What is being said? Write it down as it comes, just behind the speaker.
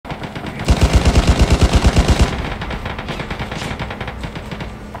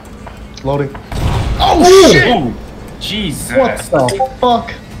Loading. Oh shit! Ooh, Jesus. What the fuck?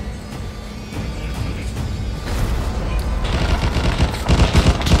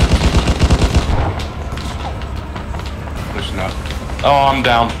 Pushing up. Oh, I'm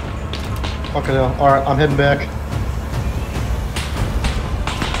down. Okay, now. Alright, I'm heading back.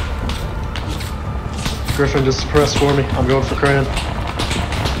 Griffin just suppressed for me. I'm going for Cran.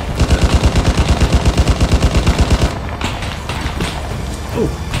 Ooh.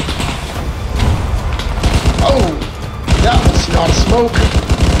 Oh! That was not a smoke!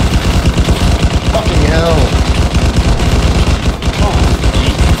 Fucking hell. Oh,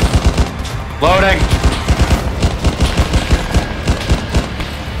 loading.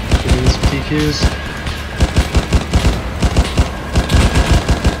 Give me some TQs.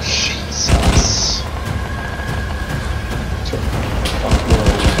 Jesus. Fuck no.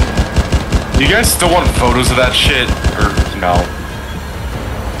 Do you guys still want photos of that shit? Or no?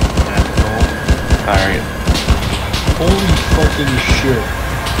 Alright. Holy fucking shit.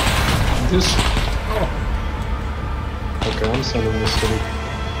 This... Oh. Okay, I'm sending this to me.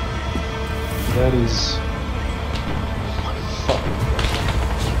 That is...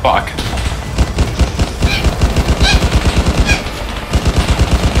 Fuck.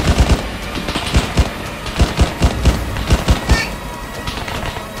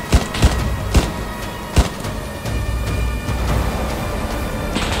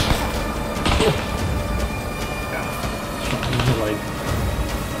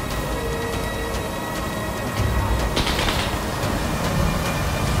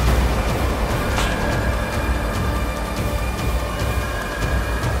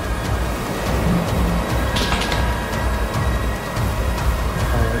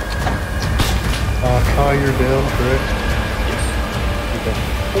 Kai, you're down, correct? Yes. Okay.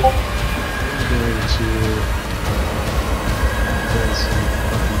 I'm going to...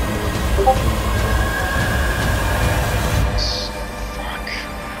 Fuck.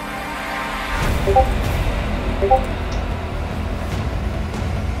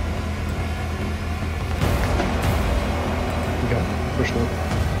 You got pushed up.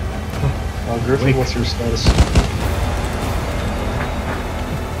 Griffin, Wait. what's your status?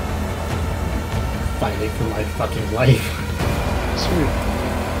 Fighting for my fucking life. Sweet.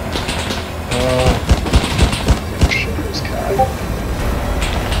 Shit, there's Kai.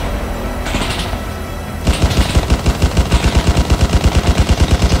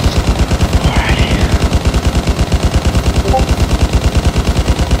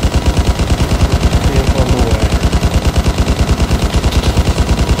 Camp on the way.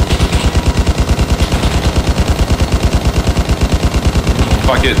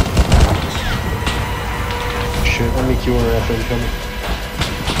 Fuck it. Shit, let me QRF incoming.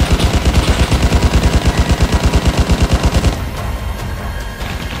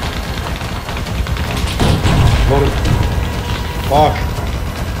 Loaded. Fuck.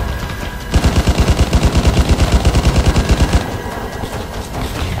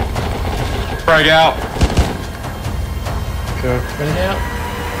 Frag out. Okay. Running out.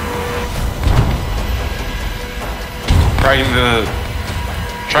 Fragging the...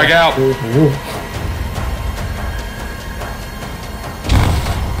 Frag out. Ooh.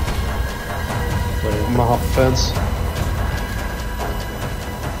 I'm gonna hop the fence.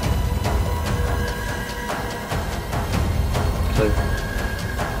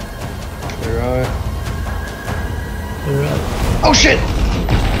 Clear eye. Clear out. Oh shit!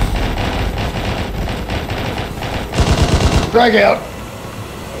 Drag out.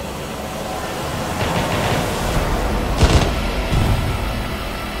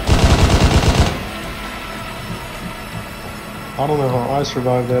 I don't know how I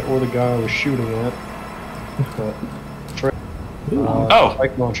survived that or the guy I was shooting at. But Oh.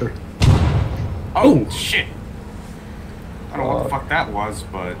 Spike launcher. Oh, shit. I don't know what the fuck that was,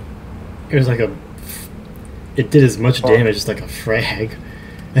 but... It was like a... It did as much damage as like a frag.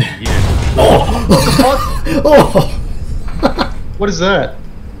 Yeah. Oh! What is that?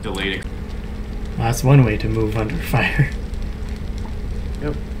 Delayed. Well, that's one way to move under fire.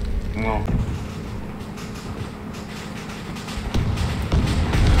 Yep. Well...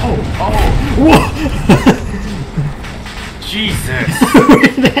 Whoa! Jesus! Where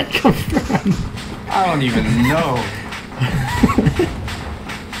did that come from? I don't even know.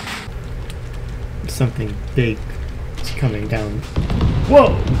 Something big is coming down.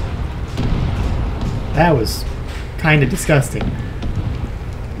 Whoa! That was kind of disgusting.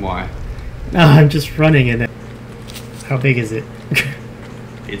 Why? No, I'm just running in it. How big is it?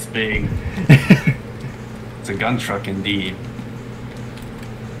 It's big. It's a gun truck indeed.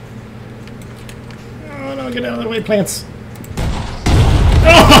 Oh no, get out of the way, plants.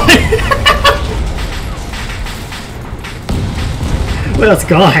 Oh! Well, it's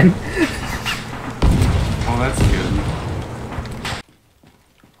gone. Oh, that's good.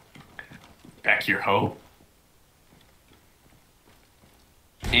 Back your hoe.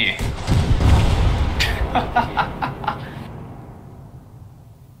 Eh.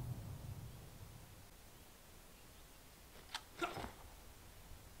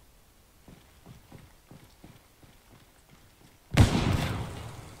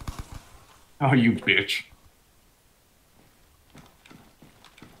 Oh, you bitch.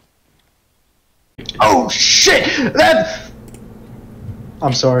 Oh shit! That.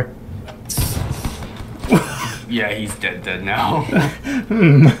 I'm sorry. Yeah, he's dead now.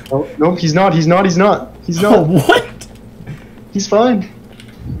 Oh, nope, he's not. He's not. He's not. He's Oh, not. what? He's fine.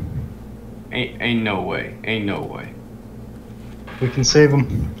 Ain't no way. Ain't no way. We can save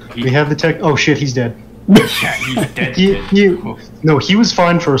him. We have the tech. Oh shit, he's dead. Yeah, he's dead. No, he was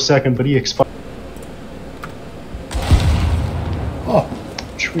fine for a second, but he expired. Oh,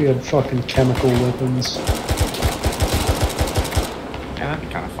 Wish we had fucking chemical weapons. Yeah, that'd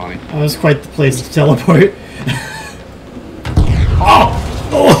be kind of funny. that was quite the place to teleport. Oh!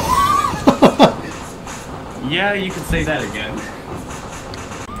 Oh! Yeah, you can say that again.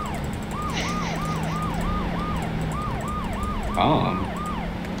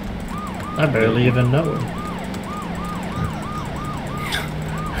 I barely even know him.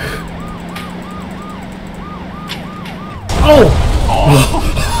 Oh!